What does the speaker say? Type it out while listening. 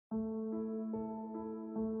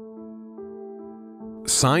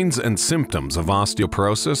Signs and symptoms of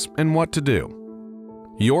osteoporosis and what to do.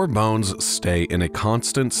 Your bones stay in a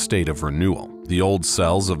constant state of renewal. The old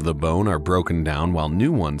cells of the bone are broken down while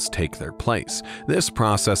new ones take their place. This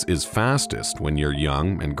process is fastest when you're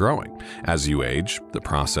young and growing. As you age, the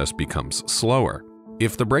process becomes slower.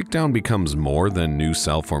 If the breakdown becomes more than new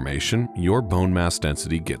cell formation, your bone mass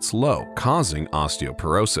density gets low, causing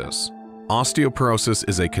osteoporosis. Osteoporosis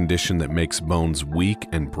is a condition that makes bones weak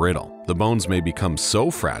and brittle. The bones may become so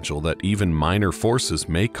fragile that even minor forces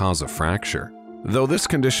may cause a fracture. Though this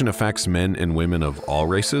condition affects men and women of all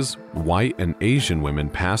races, white and Asian women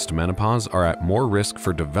past menopause are at more risk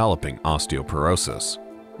for developing osteoporosis.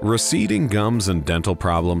 Receding gums and dental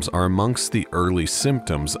problems are amongst the early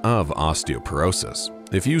symptoms of osteoporosis.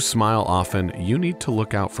 If you smile often, you need to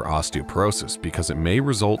look out for osteoporosis because it may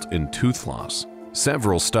result in tooth loss.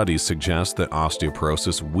 Several studies suggest that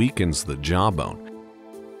osteoporosis weakens the jawbone.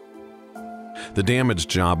 The damaged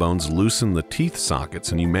jawbones loosen the teeth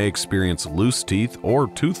sockets and you may experience loose teeth or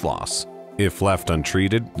tooth loss. If left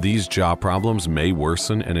untreated, these jaw problems may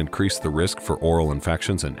worsen and increase the risk for oral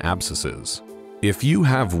infections and abscesses. If you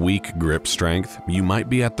have weak grip strength, you might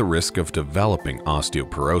be at the risk of developing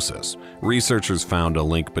osteoporosis. Researchers found a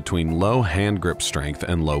link between low hand grip strength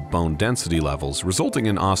and low bone density levels, resulting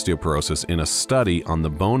in osteoporosis in a study on the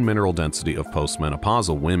bone mineral density of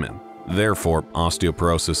postmenopausal women. Therefore,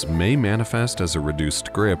 osteoporosis may manifest as a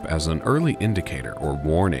reduced grip as an early indicator or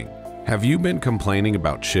warning. Have you been complaining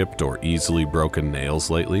about chipped or easily broken nails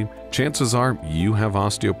lately? Chances are you have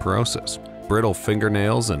osteoporosis. Brittle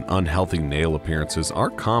fingernails and unhealthy nail appearances are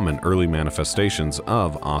common early manifestations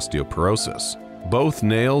of osteoporosis. Both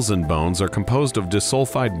nails and bones are composed of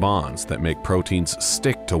disulfide bonds that make proteins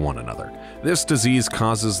stick to one another. This disease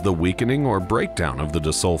causes the weakening or breakdown of the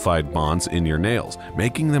disulfide bonds in your nails,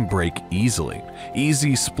 making them break easily.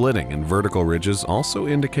 Easy splitting and vertical ridges also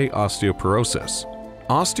indicate osteoporosis.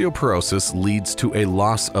 Osteoporosis leads to a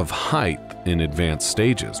loss of height in advanced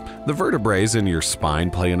stages. The vertebrae in your spine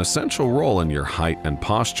play an essential role in your height and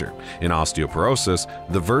posture. In osteoporosis,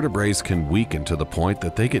 the vertebrae can weaken to the point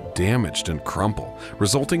that they get damaged and crumple,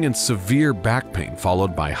 resulting in severe back pain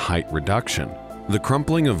followed by height reduction. The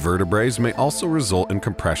crumpling of vertebrae may also result in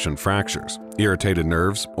compression fractures, irritated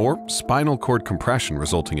nerves, or spinal cord compression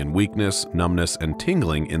resulting in weakness, numbness, and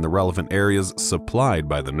tingling in the relevant areas supplied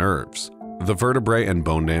by the nerves. The vertebrae and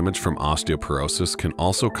bone damage from osteoporosis can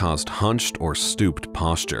also cause hunched or stooped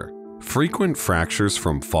posture. Frequent fractures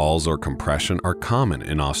from falls or compression are common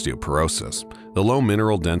in osteoporosis. The low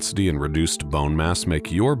mineral density and reduced bone mass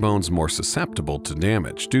make your bones more susceptible to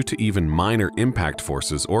damage due to even minor impact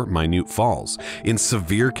forces or minute falls. In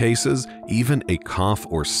severe cases, even a cough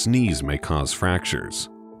or sneeze may cause fractures.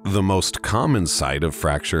 The most common site of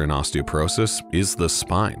fracture in osteoporosis is the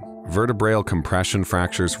spine. Vertebral compression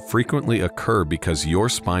fractures frequently occur because your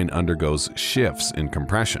spine undergoes shifts in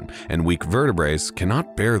compression, and weak vertebrae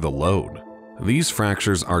cannot bear the load. These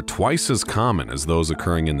fractures are twice as common as those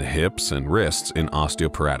occurring in the hips and wrists in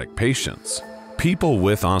osteoporotic patients. People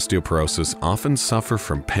with osteoporosis often suffer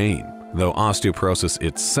from pain. Though osteoporosis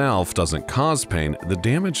itself doesn't cause pain, the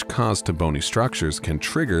damage caused to bony structures can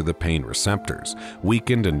trigger the pain receptors.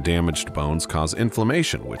 Weakened and damaged bones cause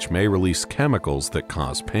inflammation, which may release chemicals that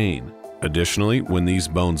cause pain. Additionally, when these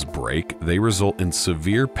bones break, they result in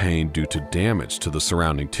severe pain due to damage to the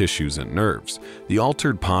surrounding tissues and nerves. The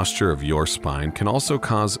altered posture of your spine can also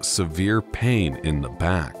cause severe pain in the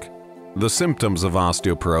back. The symptoms of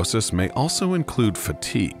osteoporosis may also include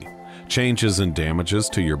fatigue. Changes and damages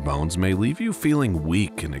to your bones may leave you feeling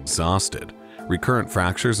weak and exhausted. Recurrent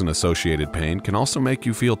fractures and associated pain can also make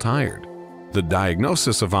you feel tired. The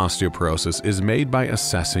diagnosis of osteoporosis is made by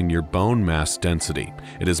assessing your bone mass density.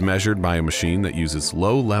 It is measured by a machine that uses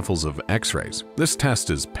low levels of X-rays. This test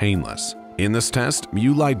is painless. In this test,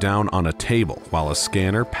 you lie down on a table while a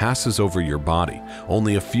scanner passes over your body.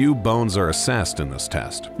 Only a few bones are assessed in this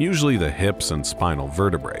test, usually the hips and spinal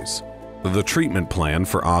vertebrae. The treatment plan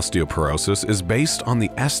for osteoporosis is based on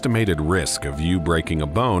the estimated risk of you breaking a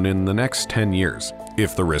bone in the next 10 years.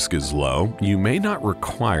 If the risk is low, you may not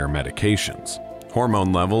require medications.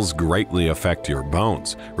 Hormone levels greatly affect your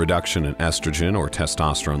bones. Reduction in estrogen or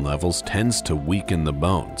testosterone levels tends to weaken the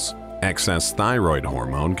bones. Excess thyroid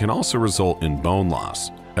hormone can also result in bone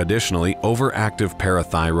loss. Additionally, overactive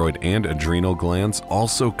parathyroid and adrenal glands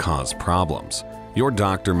also cause problems. Your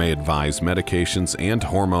doctor may advise medications and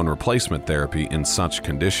hormone replacement therapy in such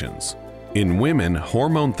conditions. In women,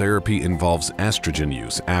 hormone therapy involves estrogen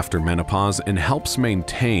use after menopause and helps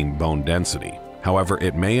maintain bone density. However,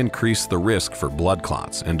 it may increase the risk for blood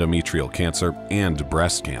clots, endometrial cancer, and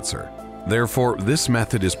breast cancer. Therefore, this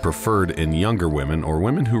method is preferred in younger women or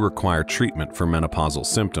women who require treatment for menopausal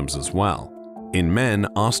symptoms as well. In men,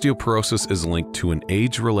 osteoporosis is linked to an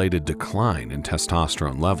age-related decline in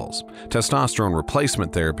testosterone levels. Testosterone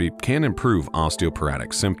replacement therapy can improve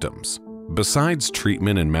osteoporotic symptoms. Besides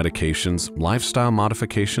treatment and medications, lifestyle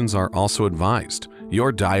modifications are also advised.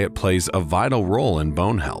 Your diet plays a vital role in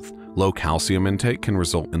bone health. Low calcium intake can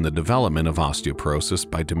result in the development of osteoporosis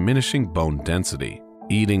by diminishing bone density.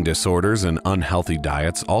 Eating disorders and unhealthy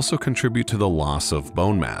diets also contribute to the loss of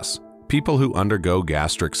bone mass. People who undergo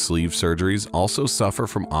gastric sleeve surgeries also suffer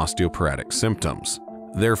from osteoporotic symptoms.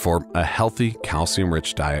 Therefore, a healthy,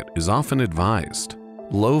 calcium-rich diet is often advised.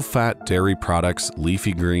 Low-fat dairy products,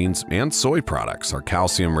 leafy greens, and soy products are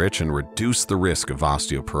calcium-rich and reduce the risk of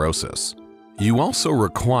osteoporosis. You also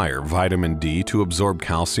require vitamin D to absorb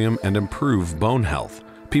calcium and improve bone health.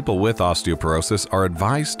 People with osteoporosis are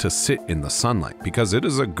advised to sit in the sunlight because it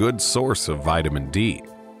is a good source of vitamin D.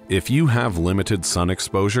 If you have limited sun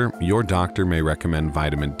exposure, your doctor may recommend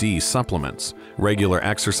vitamin D supplements. Regular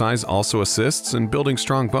exercise also assists in building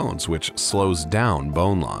strong bones, which slows down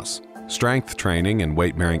bone loss. Strength training and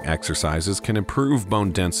weight-bearing exercises can improve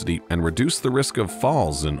bone density and reduce the risk of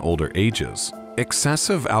falls in older ages.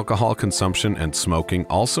 Excessive alcohol consumption and smoking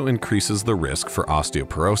also increases the risk for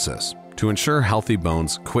osteoporosis. To ensure healthy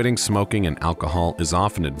bones, quitting smoking and alcohol is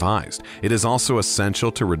often advised. It is also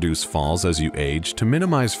essential to reduce falls as you age to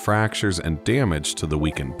minimize fractures and damage to the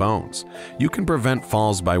weakened bones. You can prevent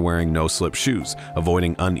falls by wearing no-slip shoes,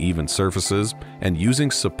 avoiding uneven surfaces, and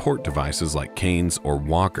using support devices like canes or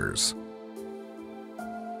walkers.